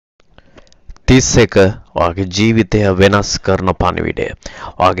31 ඔයාගේ ජීවිතය වෙනස් කරන පණිවිඩය.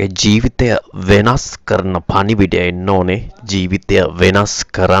 ඔයාගේ ජීවිතය වෙනස් කරන පණිවිඩය එන්න ඕනේ ජීවිතය වෙනස්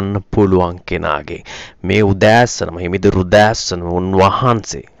කරන්න පුළුවන් කෙනාගේ. මේ උදෑසනම හිමිදුරු උදෑසන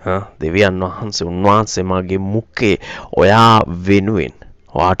උන්වහන්සේ දෙවියන් වහන්සේ උන්වහන්සේ මගේ මුඛේ ඔයා වෙනුවෙන්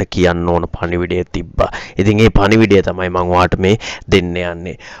ඔයාට කියන්න ඕන පණිවිඩය තිබ්බා. ඉතින් ඒ පණිවිඩය තමයි මම ඔයාට මේ දෙන්න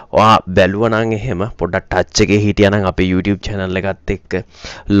යන්නේ. ඔයා බැලුවා නම් එහෙම පොඩ්ඩක් ටච් එකේ හිටියා නම් අපේ YouTube channel එකත් එක්ක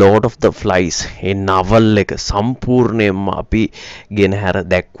Lord of the Flies A novel එක සම්පූර්ණයෙන්ම අපි ගෙනහැර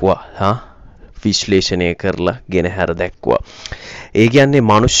දැක්වුවා. විශ්ලේෂණය කරලා ගෙනහැර දැක්වුවා. ඒ කියන්නේ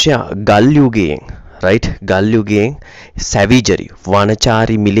මිනිස්සයා ගල් යුගයෙන් ගල් යුගයෙන් savagery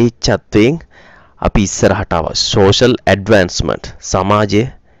වනචාරි මිලේච්ඡත්වයෙන් අපි ඉස්සරහට ආවා. social advancement සමාජයේ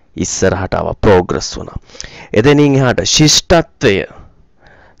ඉස්සරහට ආවා. progress වුණා. එතනින් එහාට ශිෂ්ටත්වය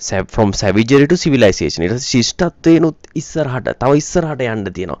from savagery to civilization. ඊට ශිෂ්ටත්වයනොත් ඉස්සරහට තව ඉස්සරහට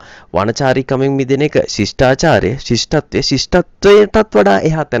යන්න තියෙනවා. වනචාරිකමෙන් මිදෙන එක ශිෂ්ටාචාරය, ශිෂ්ටත්වයටත් වඩා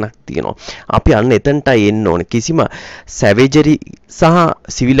එහා තැනක් තියෙනවා. අපි අන්න එතනටයි එන්න ඕනේ. කිසිම savagery සහ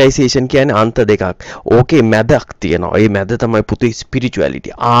civilization කියන්නේ අන්ත දෙකක්. ඕකේ මැදක් තියෙනවා. ඒ මැද තමයි පුතේ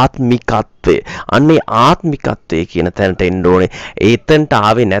spirituality, ආත්මිකත්වය. අන්නේ ආත්මිකත්වය කියන තැනට එන්න ඕනේ. ඒතනට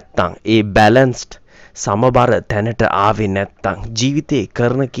ආවේ නැත්තම් ඒ balanced සමබර තැනට ආවේ නැත්තම් ජීවිතේ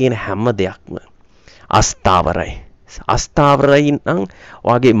කරන කියන හැම දෙයක්ම අස්ථාවරයි. අස්ථාවරයි නම්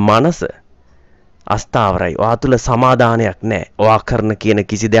ඔයාගේ මනස අස්ථාවරයි. ඔයා තුල සමාදානයක් නැහැ. ඔයා කරන කියන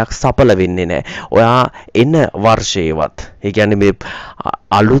කිසි දෙයක් සඵල වෙන්නේ නැහැ. ඔයා එන වර්ෂයේවත් ඒ කියන්නේ මේ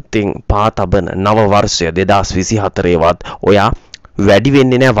අලුතෙන් පාතබන නව වර්ෂය 2024වත් ඔයා වැඩි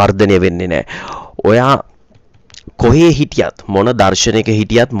වෙන්නේ නැහැ, වර්ධනය වෙන්නේ නැහැ. ඔයා කොහේ හිටියත් මොන දර්ශනයක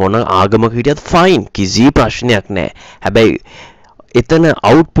හිටියත් මොන ආගමක හිටියත් ෆයින්, කිසි ප්‍රශ්නයක් නැහැ. හැබැයි එතන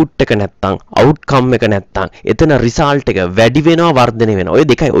අවුට්පුට් එක නැත්තම් අවුට්කම් එක නැත්තම් එතන රිසල්ට් එක වැඩි වෙනවා, වර්ධනය වෙනවා. ඔය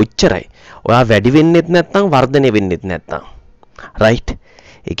දෙකයි ඔච්චරයි. ඔයා වැඩි වෙන්නෙත් නැත්තම් වර්ධනය වෙන්නෙත් නැත්තම් රයිට්.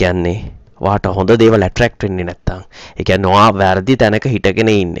 ඒ කියන්නේ ඔයාට හොඳ දේවල් ඇට්‍රැක්ට් වෙන්නේ නැත්තම් ඒ කියන්නේ ඔයා වැරදි තැනක හිටගෙන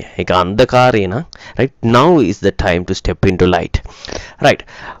ඉන්නේ. ඒක අන්ධකාරය නම් right now is the time to step into light. right.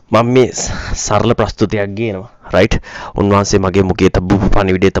 මම මේ සරල ප්‍රස්තුතියක් ගේනවා. right. උන්වහන්සේ මගේ මුඛයේ තබපු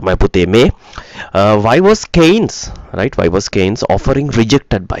පණිවිඩය තමයි පුතේ මේ why was Cain's right why was Cain's offering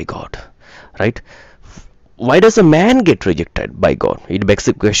rejected by God? right. Why does a man get rejected by God? It begs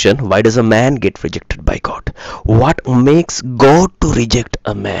the question, why does a man get rejected by God? What makes God to reject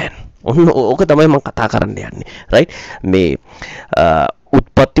a man? ඕක තමයි මම කතා කරන්න යන්නේ. right. මේ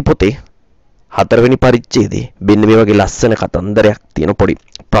උත්පත්ති පොතේ 4 වෙනි පරිච්ඡේදයේ මෙන්න මේ වගේ ලස්සන කතන්දරයක් තියෙන පොඩි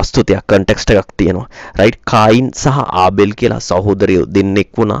ප්‍රස්තුතියක් context එකක් තියෙනවා. right. කායින් සහ ආබෙල් කියලා සහෝදරයෝ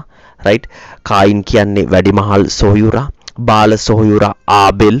දෙන්නෙක් වුණා. right. කායින් කියන්නේ වැඩිමහල් සොහොයුරා, බාල සොහොයුරා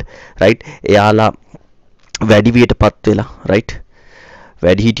ආබෙල්. right. එයාලා වැඩිවියටපත් වෙලා right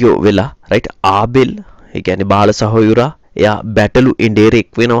වැඩිහිටියෝ වෙලා right ආබෙල් ඒ කියන්නේ බාල සහෝයුරා එයා බැටළු ඉඬේරෙක්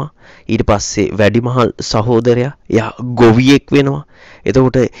වෙනවා. ඊට පස්සේ වැඩිමහල් සහෝදරයා එයා ගොවියෙක් වෙනවා.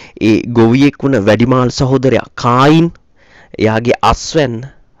 එතකොට ඒ ගොවියෙක් වුණ වැඩිමහල් සහෝදරයා කායින් එයාගේ අස්වැන්න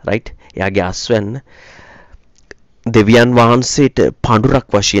right එයාගේ අස්වැන්න දෙවියන් වහන්සේට පඬුරක්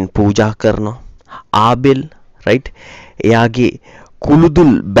වශයෙන් පූජා කරනවා. ආබෙල් right එයාගේ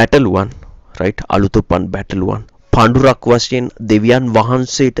කුළුදුල් බැටළුවන් right අලුතුපන් බැටළුවන් පඬුරක් වශයෙන් දෙවියන්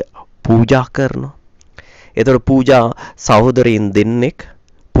වහන්සේට පූජා කරනවා. එතකොට පූජා සහෝදරයින් දෙන්නෙක්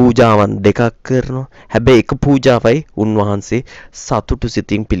පූජාවන් දෙකක් කරනවා. හැබැයි එක පූජාවයි උන්වහන්සේ සතුටු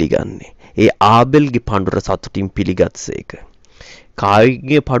සිතින් පිළිගන්නේ. ඒ ආබෙල්ගේ පඬුර සතුටින් පිළිගත්සේක.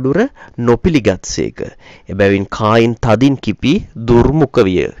 කායින්ගේ පඬුර නොපිළිගත්සේක. එබැවින් කායින් තදින් කිපි දුර්මුඛ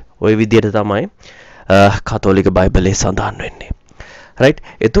විය. ওই විදිහට තමයි කතෝලික බයිබලයේ සඳහන් වෙන්නේ. right.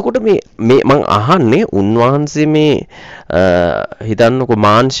 එතකොට මේ මම අහන්නේ උන්වහන්සේ මේ හිතන්නකො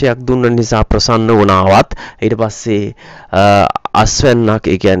මාංශයක් දුන්න නිසා ප්‍රසන්න වුණාවත් ඊට පස්සේ අස්වැන්නක්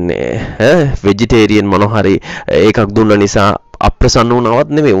ඒ කියන්නේ වෙජිටේරියන් මොන හරි එකක් දුන්න නිසා අප්‍රසන්න වුණාවත්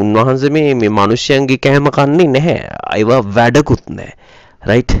නෙමෙයි. උන්වහන්සේ මේ මිනිස්යන්ගේ කෑම කන්නේ නැහැ. ඒවා වැඩකුත් නැහැ.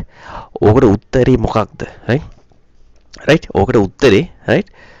 right. ඕකට උත්තරේ මොකක්ද? right. right. ඕකට උත්තරේ right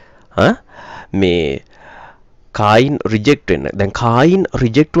මේ කායින් රිජෙක්ට් වෙන්න. දැන් කායින්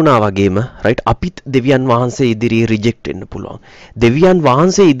රිජෙක්ට් වුණා වගේම right අපිත් දෙවියන් වහන්සේ ඉදිරියේ රිජෙක්ට් වෙන්න පුළුවන්. දෙවියන්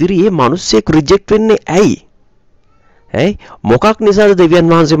වහන්සේ ඉදිරියේ මිනිස්සෙක් රිජෙක්ට් වෙන්නේ ඇයි? මොකක් නිසාද දෙවියන්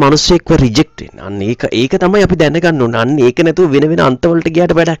වහන්සේ මිනිස්සෙක්ව රිජෙක්ට් වෙන්නේ? අන්න ඒක තමයි අපි දැනගන්න ඕනේ. අන්න ඒක නැතුව වෙන අන්තවලට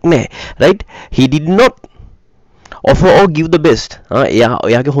ගියාට වැඩක් නැහැ. right. He did not offer or give the best.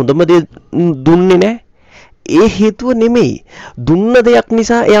 එයාගේ හොඳම දේ දුන්නේ නැහැ. ඒ හේතුව නෙමෙයි. දුන්න දෙයක්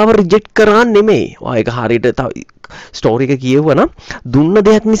නිසා එයාව රිජෙක්ට් කරා නෙමෙයි. ඒක හරියට තව ස්ටෝරි එක කියවුවා නම් දුන්න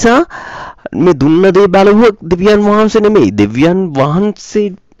දෙයක් නිසා මේ දුන්න දේ බලුව දෙවියන් වහන්සේ නෙමෙයි. දෙවියන් වහන්සේ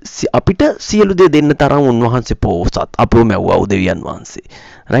අපිට සියලු දේ දෙන්න තරම් උන්වහන්සේ පොහොසත් අපව මැව්වා දෙවියන් වහන්සේ.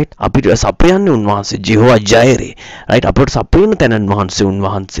 right අපිට සපයන්නේ උන්වහන්සේ ජෙහෝවා ජයරේ. right අපට සපයන තැනන් වහන්සේ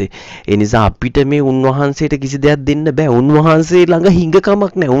උන්වහන්සේ. ඒ නිසා අපිට මේ උන්වහන්සේට කිසි දෙයක් දෙන්න බෑ. උන්වහන්සේ ළඟ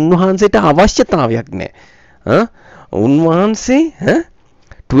හිඟකමක් නැහැ. උන්වහන්සේට අවශ්‍යතාවයක් නැහැ. උන්වහන්සේ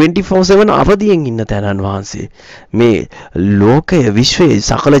 24/7 අවදියෙන් ඉන්න තැනන් වහන්සේ. මේ ලෝකය විශ්වයේ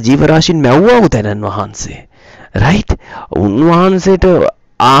සකල ජීවරාශීන් මැව්වා වූ තැනන් වහන්සේ. right උන්වහන්සේට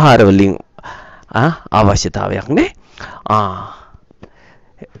ආහාර වලින් අවශ්‍යතාවයක් නැහැ.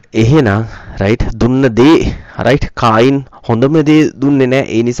 එහෙනම් right දුන්න දේ right කායින් හොඳම දේ දුන්නේ නැහැ.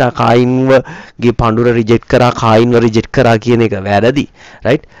 ඒ නිසා කායින්වගේ පඬුර රිජෙක්ට් කරා, කායින්ව රිජෙක්ට් කරා කියන එක වැරදි.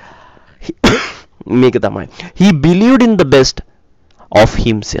 right මේක තමයි. He believed in the best of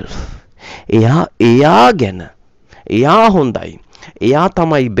himself. එයා ගැන එයා හොඳයි. එයා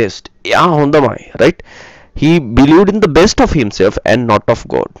තමයි best. එයා හොඳමයි. right he believed in the best of himself and not of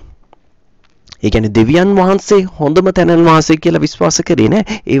God. ඒ කියන්නේ දෙවියන් වහන්සේ හොඳම තැනන් වහන්සේ කියලා විශ්වාස කරේ නෑ.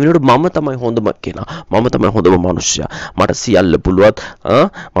 ඒ වෙනුවට මම තමයි හොඳම කෙනා. මම තමයි හොඳම මනුස්සයා. මට සියල්ල පුළුවන්.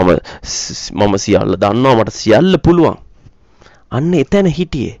 මම සියල්ල දන්නවා. මට සියල්ල පුළුවන්. අන්න එතන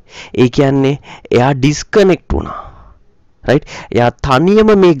හිටියේ. ඒ කියන්නේ එයා ඩිස්කනෙක්ට් වුණා. right එයා තනියම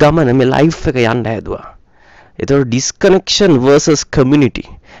මේ ගමන මේ ලයිෆ් එක යන්න හැදුවා. ඒතකොට ඩිස්කනෙක්ෂන් versus community.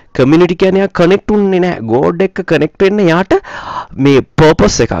 community කියන්නේ යා කනෙක්ට් උන්නේ නැහැ. God එක්ක කනෙක්ට් වෙන්න යාට මේ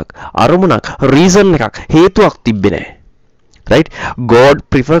purpose එකක්, අරමුණක්, reason එකක්, හේතුවක් තිබ්බේ නැහැ. right God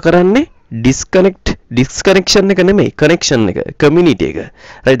prefer කරන්නේ disconnection එක නෙමෙයි, connection එක, community එක.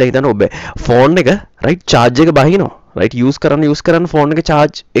 right දැන් හිතන්න ඔබ phone එක right charge එක බහිනවා. right use කරන්න phone එක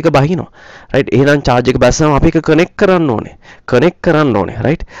charge එක බහිනවා. right එහෙනම් charge එක බැස්සම අපි එක connect කරන්න ඕනේ.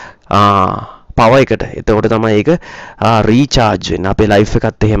 right power එකට. එතකොට තමයි ඒක recharge වෙන්නේ. අපේ life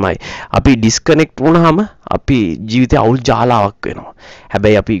එකත් එහෙමයි. අපි disconnect වුණාම අපි ජීවිතේ අවුල් ජාලාවක් වෙනවා.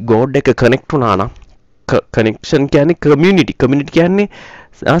 හැබැයි අපි God එක connect වුණා නම් connection කියන්නේ community කියන්නේ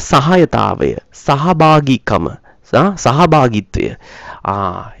සහායතාවය, සහභාගීකම, සහභාගීත්වය.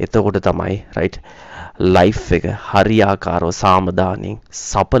 එතකොට තමයි right life එක හරියාකාරව සාමදානෙන්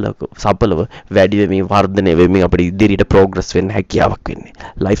සඵලව වැඩි වෙමින් වර්ධනය වෙමින් අපිට ඉදිරියට progress වෙන්න හැකියාවක් වෙන්නේ.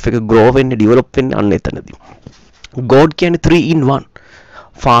 life එක grow වෙන්නේ, develop වෙන්නේ අන්න එතනදී. God කියන්නේ 3 in 1.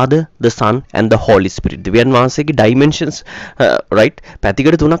 Father, the Son and the Holy Spirit. දෙවියන් වහන්සේගේ dimensions right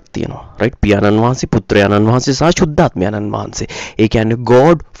පැතිකඩ තුනක් තියෙනවා. right පියාණන් වහන්සේ, පුත්‍රයාණන් වහන්සේ සහ සුද්ධාත්මයාණන් වහන්සේ. ඒ කියන්නේ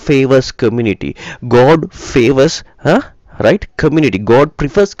God favors community. God favors right community. God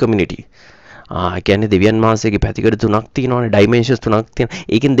prefers community. කියන්නේ දෙවියන් වහන්සේගේ පැතිකඩ තුනක් තියෙනවානේ, dimensions තුනක් තියෙනවා.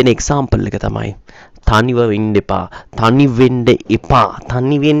 ඒකෙන් දෙන example එක තමයි තනිව වෙන්න එපා, තනි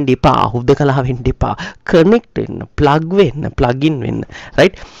වෙන්න එපා, හුදකලා වෙන්න එපා, connect වෙන්න, plug in වෙන්න.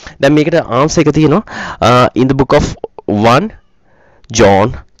 right දැන් මේකට answer එක තියෙනවා in the book of 1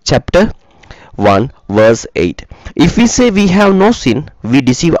 John chapter 1 verse 8. If we say we have no sin, we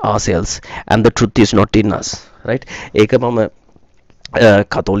deceive ourselves and the truth is not in us. right ඒක මම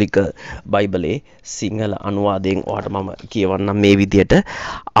කතෝලික බයිබලේ සිංහල අනුවාදයෙන් ඔයාලට මම කියවන්නම් මේ විදියට.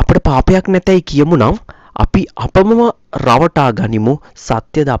 අපිට පාපයක් නැතයි කියමු නම් අපි අපමම රවටා ගනිමු,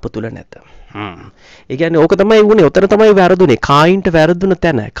 සත්‍යද අප තුල නැත. ඒ කියන්නේ ඕක තමයි වුනේ. ඔතන තමයි වැරදුනේ. කායින්ට වැරදුන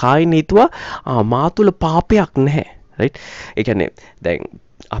තැන. කායින් හිතුවා මා තුල පාපයක් නැහැ. right ඒ කියන්නේ දැන්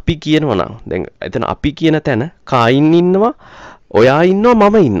අපි කියනවා නම් දැන් එතන අපි කියන තැන කායින් ඉන්නවා, ඔයා ඉන්නවා,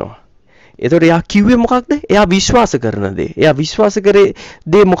 මම ඉන්නවා. එතකොට එයා කිව්වේ මොකක්ද? එයා විශ්වාස කරන දේ. එයා විශ්වාස කරේ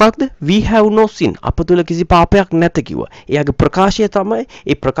දේ මොකක්ද? We have no sin. අප තුල කිසි පාපයක් නැත කිව්වා. එයාගේ ප්‍රකාශය තමයි,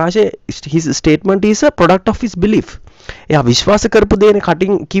 ඒ ප්‍රකාශය his statement is a product of his belief. එයා විශ්වාස කරපු දේනේ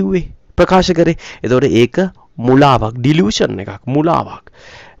කටින් කිව්වේ, ප්‍රකාශ කරේ. එතකොට ඒක මුලාවක්, delusion එකක්,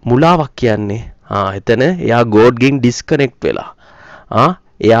 මුලාවක් කියන්නේ එතන එයා God ගෙන් disconnect වෙලා.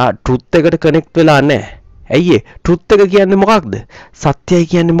 එයා truth එකට connect වෙලා නැහැ. ඇයි ඒ truth එක කියන්නේ මොකක්ද? සත්‍යයි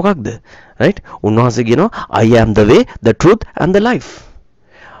කියන්නේ මොකක්ද? right උන්වහන්සේ කියනවා I am the way, the truth and the life.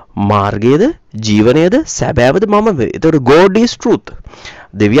 මාර්ගයේද, ජීවනයේද, සැබෑවද මම වේ. ඒතකොට God is truth.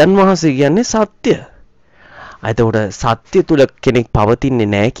 දෙවියන් වහන්සේ කියන්නේ සත්‍ය. එතකොට සත්‍ය තුල කෙනෙක්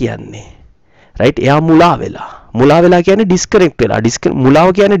පවතින්නේ නැහැ කියන්නේ. right එයා මුලා වෙලා කියන්නේ disconnect වෙලා. මුලාව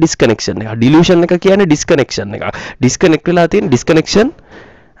කියන්නේ disconnection එක. delusion එක කියන්නේ disconnection එක. disconnect වෙලා තියෙන disconnection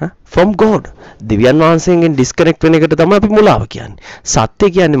from God. දෙවියන් වහන්සේගෙන් disconnect වෙන එකට තමයි අපි මුලාව කියන්නේ. සත්‍ය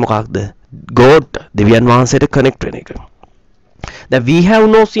කියන්නේ මොකක්ද? God දෙවියන් වහන්සේට connect වෙන එක. දැන් we have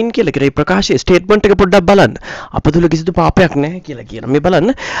no sin කියලා කියන ප්‍රකාශයේ statement එක පොඩ්ඩක් බලන්න. අප තුල කිසිදු පාපයක් නැහැ කියලා කියන. මේ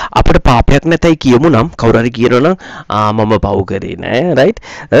බලන්න අපිට පාපයක් නැතයි කියමු නම්, කවුරු හරි කියනවා නම් මම පව් කරේ නෑ right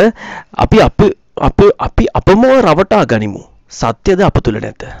අපි අපම රවටා ගනිමු, සත්‍යද අප තුල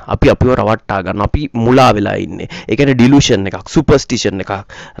නැත. අපි අපිව රවට්ටා ගන්න. අපි මුලා වෙලා ඉන්නේ. ඒ කියන්නේ ඩිලූෂන් එකක්, සුපර්ස්ටිෂන් එකක්,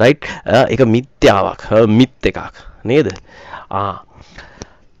 රයිට්? ඒක මිත්‍යාවක්, මිත් එකක් නේද?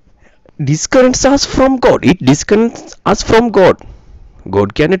 disconnects us from God. It disconnects us from God. God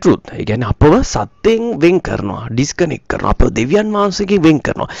කියන්නේ truth. ඒ කියන්නේ අපව සත්‍යයෙන් වෙන් කරනවා, disconnect කරනවා. අපව දෙවියන් වහන්සේගෙන් වෙන්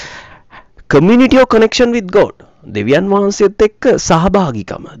කරනවා. community of connection with God. දෙවියන් වහන්සේත් එක්ක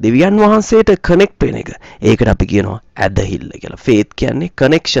සහභාගීකම. දෙවියන් වහන්සේට connect වෙන එක. ඒකට අපි කියනවා ඇදහිල්ල කියලා. faith කියන්නේ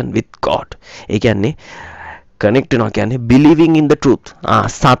connection with God. ඒ කියන්නේ connect වෙනවා කියන්නේ believing in the truth.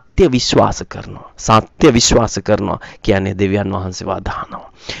 සත්‍ය විශ්වාස කරනවා. සත්‍ය විශ්වාස කරනවා කියන්නේ දෙවියන් වහන්සේව අදහනවා.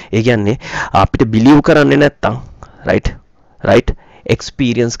 ඒ කියන්නේ අපිට believe කරන්නේ නැත්තම් right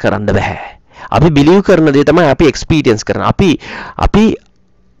experience කරන්න බෑ. අපි believe කරන දේ තමයි අපි experience කරන. අපි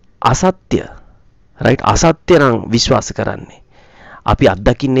අසත්‍ය right අසත්‍ය නම් විශ්වාස කරන්නේ. අපි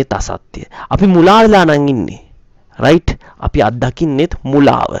අත්දකින්නේත් අසත්‍ය. අපි මුලා වෙලා නම් ඉන්නේ. right අපි අත්දකින්නේත්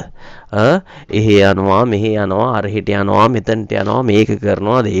මුලාව. එහෙ යනවා මෙහෙ යනවා අරහෙට යනවා මෙතනට යනවා මේක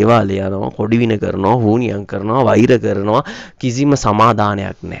කරනවා දේවාලය යනවා කොඩි වින කරනවා හුනියම් කරනවා වෛර කරනවා කිසිම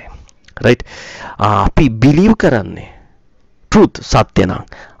සමාදානයක් නැහැ. right අපි believe කරන්නේ truth සත්‍ය නම්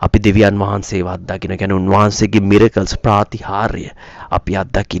අපි දෙවියන් වහන්සේව අත්දකින්න කියන්නේ උන්වහන්සේගේ miracles ප්‍රාතිහාර්ය අපි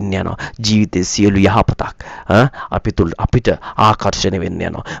අත්දකින්න යනවා. ජීවිතයේ සියලු යහපතක් අපිට ආකර්ෂණය වෙන්න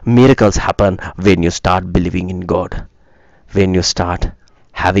යනවා. miracles happen when you start believing in God, when you start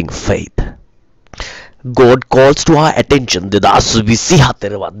having faith. God calls to our attention.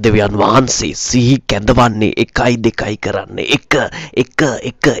 2024 දෙවියන් වහන්සේ සිහි කැඳවන්නේ 1-2 කරන්නේ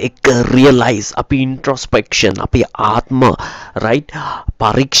එක realize අපි introspection අපි ආත්ම right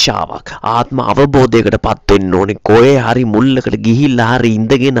පරීක්ෂාවක් ආත්ම අවබෝධයකටපත් වෙන්න ඕනේ. කොහේ හරි මුල්ලකට ගිහිල්ලා හරි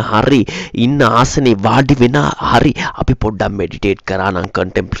ඉඳගෙන හරි ඉන්න ආසනේ වාඩි වෙන හරි අපි පොඩ්ඩක් meditate කරා නම්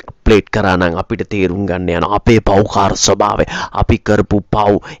contemplate කරා නම් අපිට තේරුම් ගන්න යනවා අපේ පෞකාර ස්වභාවය. අපි කරපු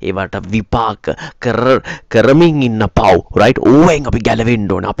පව් ඒවට විපාක කරමින් ඉන්න පව් right ඕවෙන් අපි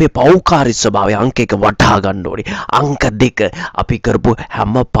ගැලවෙන්න ඕනේ. අපේ පෞකාරී ස්වභාවය අංක 1 වටහා ගන්න ඕනේ. අංක 2 අපි කරපු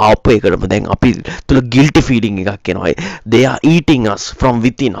හැම පාපයකටම දැන් අපි තුල guilty feeling එකක් එනවා. they are eating us from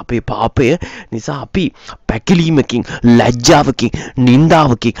within. අපේ පාපය නිසා අපි පැකිලීමකින් ලැජ්ජාවකින්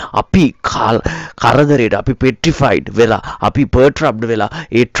නින්දාවකින් අපි කරදරයට අපි petrified වෙලා අපි perturbed වෙලා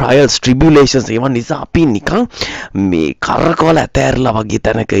ඒ trials tribulations ඒවා නිසා අපි නිකන් මේ කරකවල ඇතෑරලා වගේ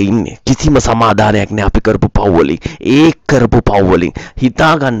තැනක ඉන්නේ. කිසිම සමාදානයක් නැහැ අපි කරපු පව් වලින්. ඒ කරපු පව් වලින්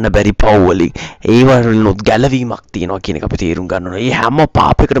හිතා ගන්න බැරි පව් වලින් ඒ වලිනුත් ගැලවීමක් තියෙනවා කියන එක අපි තේරුම් ගන්න ඕනේ. මේ හැම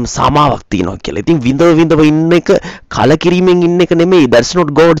පාපයකටම සමාවක් තියෙනවා කියලා. ඉතින් විඳව ඉන්න එක කලකිරීමෙන් ඉන්න එක නෙමෙයි. That's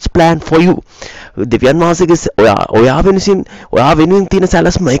not God's plan for you. දෙවියන් වහන්සේගේ ඔයා වෙනුවෙන් තියෙන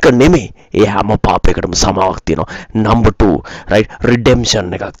සැලැස්ම එක නෙමෙයි. ඒ හැම පාපයකටම සමාවක් තියෙනවා. number 2 right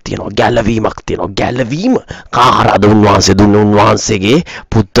redemption එකක් තියෙනවා. ගැලවීමක් තියෙනවා. ගැලවීම කාහරද උන්වහන්සේ දුන්නේ උන්වහන්සේගේ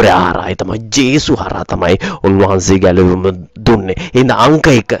පුත්‍රයා හරහා. ඒ තමයි ජේසු හරහා තමයි උන්වහන්සේ ගැලවීම දුන්නේ. එහෙනම්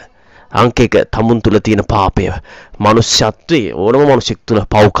අංක 1 තමුන් තුල තියෙන පාපය මනුෂ්‍යත්වයේ ඕනම මිනිසෙක් තුල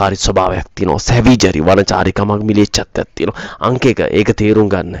පෞකාරී ස්වභාවයක් තියෙනවා. සැවිජරි වනචාරිකමක් මිලිච්ඡත්වයක් තියෙනවා. අංක 1 ඒක තේරුම්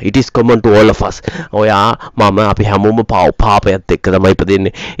ගන්න. it is common to all of us. ඔයා මම අපි හැමෝම පාපයත් එක්ක තමයි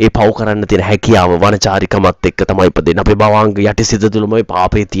ඉපදෙන්නේ. ඒ පව් කරන්න තියෙන හැකියාව වනචාරිකමත් එක්ක තමයි ඉපදෙන්නේ. අපේ භවංග යටිසිත තුලම ওই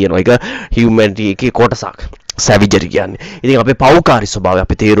පාපේ තියෙනවා. ඒක humanity එකේ කොටසක්. සැවිජරි කියන්නේ. ඉතින් අපේ පෞකාරී ස්වභාවය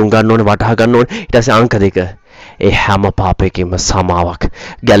අපි තේරුම් ගන්න ඕනේ වටහා ගන්න ඕනේ. ඊට පස්සේ අංක 2 ඒ හැම පාපයකින්ම සමාවක්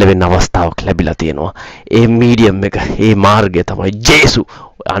ගැලවෙන්න අවස්ථාවක් ලැබිලා තියෙනවා. ඒ මීඩියම් එක ඒ මාර්ගය තමයි ජේසු.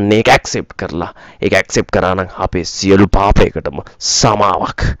 අන්න ඒක ඇක්සෙප්ට් කරලා ඒක ඇක්සෙප්ට් කරා නම් අපේ සියලු පාපයකටම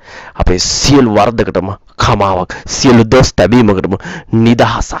සමාවක් අපේ සියලු වරදකටම කමාවක් සියලු දොස් තැබීමකටම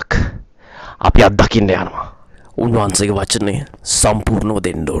නිදහසක් අපි අත්දකින්න යනවා. උන්වහන්සේගේ වචනය සම්පූර්ණව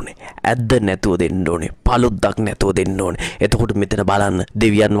දෙන්න ඕනේ. ඇද්ද නැතුව දෙන්න ඕනේ. පළුද්දක් නැතුව දෙන්න ඕනේ. එතකොට මෙතන බලන්න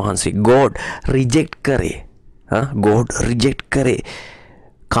දෙවියන් වහන්සේ God reject කරේ. God reject කරේ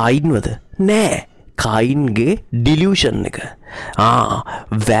කායින්වද? නෑ. කායින්ගේ delusion එක.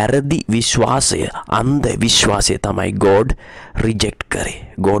 වැරදි විශ්වාසය, අන්ධ විශ්වාසය තමයි God reject කරේ.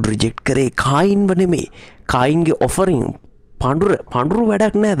 God reject කරේ කායින්ව නෙමෙයි. කායින්ගේ offering පඬුරු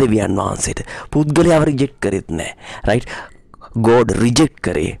වැඩක් නෑ දෙවියන් වහන්සේට. පුද්ගලයාව රිජෙක්ට් කරෙත් නෑ. right God reject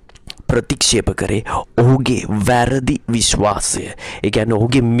කරේ ප්‍රතික්ෂේප කරේ ඔහුගේ වැරදි විශ්වාසය. ඒ කියන්නේ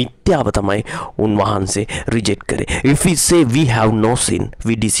ඔහුගේ මිත්‍යාව තමයි උන්වහන්සේ රිජෙක්ට් කරේ. if we say we have no sin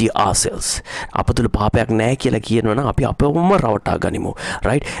we deceive ourselves. අප තුල පාපයක් නැහැ කියලා කියනවා නම් අපි අපවම රවටා ගනිමු.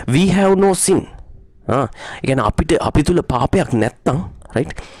 right we have no sin. ඒ කියන්නේ අපි තුල පාපයක් නැත්තම්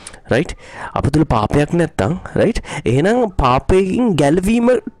right අප තුල පාපයක් නැත්තම් right එහෙනම් පාපයෙන්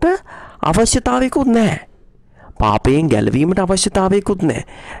ගැලවීමට අවශ්‍යතාවයකුත් නැහැ. පාපයෙන් ගැලවීමට අවශ්‍යතාවයකුත් නැහැ.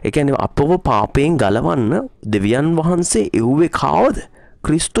 ඒ කියන්නේ අපව පාපයෙන් ගලවන්න දෙවියන් වහන්සේ එව්වේ කාවද?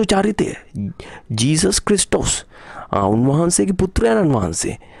 ක්‍රිස්තු චරිතය. ජීසස් ක්‍රිස්ටෝස්. උන්වහන්සේගේ පුත්‍රයාණන්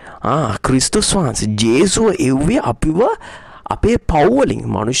වහන්සේ. ක්‍රිස්තුස් වහන්සේ. ජේසුව එව්වේ අපිව අපේ පව් වලින්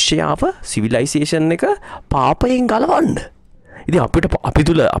මිනිස්යාව සිවිලයිසේෂන් එක පාපයෙන් ගලවන්න. ඉතින් අපි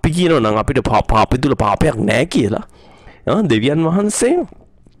තුල අපි කියනවා නම් අපිට පාපය තුල පාපයක් නැහැ කියලා. දෙවියන් වහන්සේ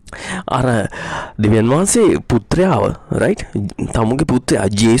අර දෙවියන් වහන්සේ පුත්‍රයාව රයිට් තමුගේ පුත්‍රයා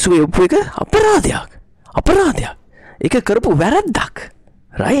ජේසුව එවපු එක අපරාධයක්. ඒක කරපු වැරද්දක්.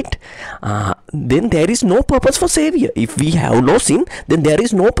 Right? Then there is no purpose for savior. If we have no sin, then there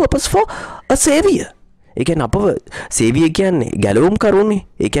is no purpose for a savior. ඒ කියන්නේ අපව සේවිය කියන්නේ ගැලවුම් කරුනේ.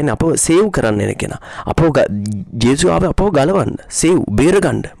 ඒ කියන්නේ අපව සේව් කරන්න එන කෙනා. අපව ජේසුව ආවේ අපව ගලවන්න, සේව්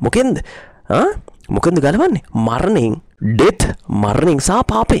බේරගන්න. මොකෙන්ද? මොකෙන්ද ගලවන්නේ? මරණයෙන්, death, මරණයෙන් සහ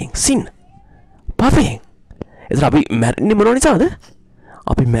පාපයෙන්, sin. පාපයෙන්. ඒතර අපි මැරෙන්නේ මොන නිසාද?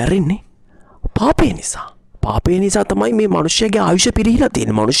 අපි මැරෙන්නේ පාපය නිසා. පාපය නිසා තමයි මේ මිනිස්යාගේ ආයුෂ පිරීලා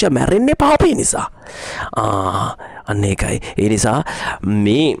තියෙන්නේ. මිනිස්යා මැරෙන්නේ පාපය නිසා. අන්න ඒකයි. ඒ නිසා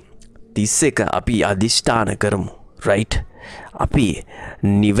මේ 31 අපි අදිෂ්ඨාන කරමු. right? අපි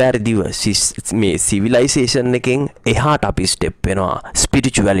නිවැරදිව මේ සිවිලයිසේෂන් එකෙන් එහාට අපි ස්ටෙප් වෙනවා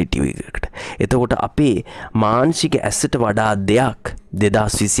ස්පිරිචුවැලිටි එකට. එතකොට අපේ මානසික ඇසට වඩා දෙයක්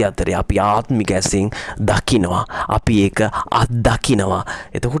 2024 අපි ආත්මික ඇසෙන් දකිනවා. අපි ඒක අත්දකිනවා.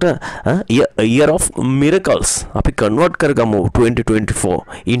 එතකොට year of miracles අපි convert කරගමු 2024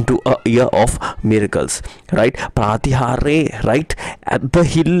 into a year of miracles. right? ප්‍රාතිහාර්යේ right at the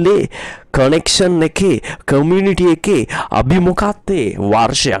hill connection එකේ community එකේ අභිමුඛත්වයේ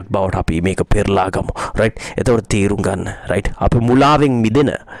වර්ෂයක් බවට අපි මේක පෙරලා ගමු. right? එතකොට තීරුම් ගන්න. right? අපි මුලාවෙන් මිදෙන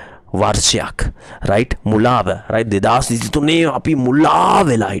වර්ෂයක්. right? මුලාව. right? 2023 අපි මුලා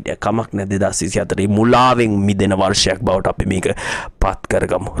වෙලා හිටිය. කමක් නැහැ 2024 මුලාවෙන් මිදෙන වර්ෂයක් බවට අපි මේක පත්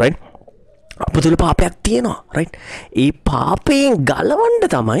කරගමු. right? අපතුල පාපයක් තියෙනවා. right? ඒ පාපයෙන් ගලවන්න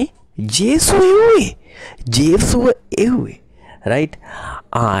තමයි ජේසුව එව්වේ. right?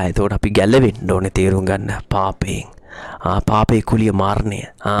 එතකොට අපි ගැලවෙන්න ඕනේ තේරුම් ගන්න පාපයෙන්. පාපේ කුලිය මාරණය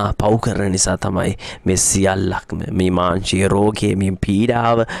පව් කරන නිසා තමයි මේ සියල්ලක්ම මේ මානසික රෝගයේ මේ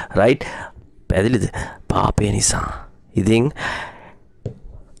පීඩාව right පැහැදිලිද පාපය නිසා. ඉතින්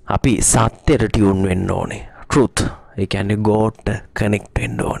අපි සත්‍යයට ටියුන් වෙන්න ඕනේ. truth ඒ කියන්නේ God connect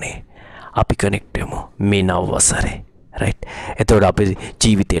වෙන්න ඕනේ. අපි connect වෙමු මේ නව වසරේ. right? එතකොට අපේ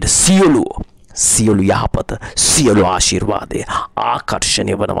ජීවිතයේ සියලු යහපත සියලු ආශිර්වාදය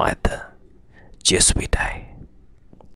ආකර්ෂණීය වනවා ඇත. ජේසුස් පිටයි.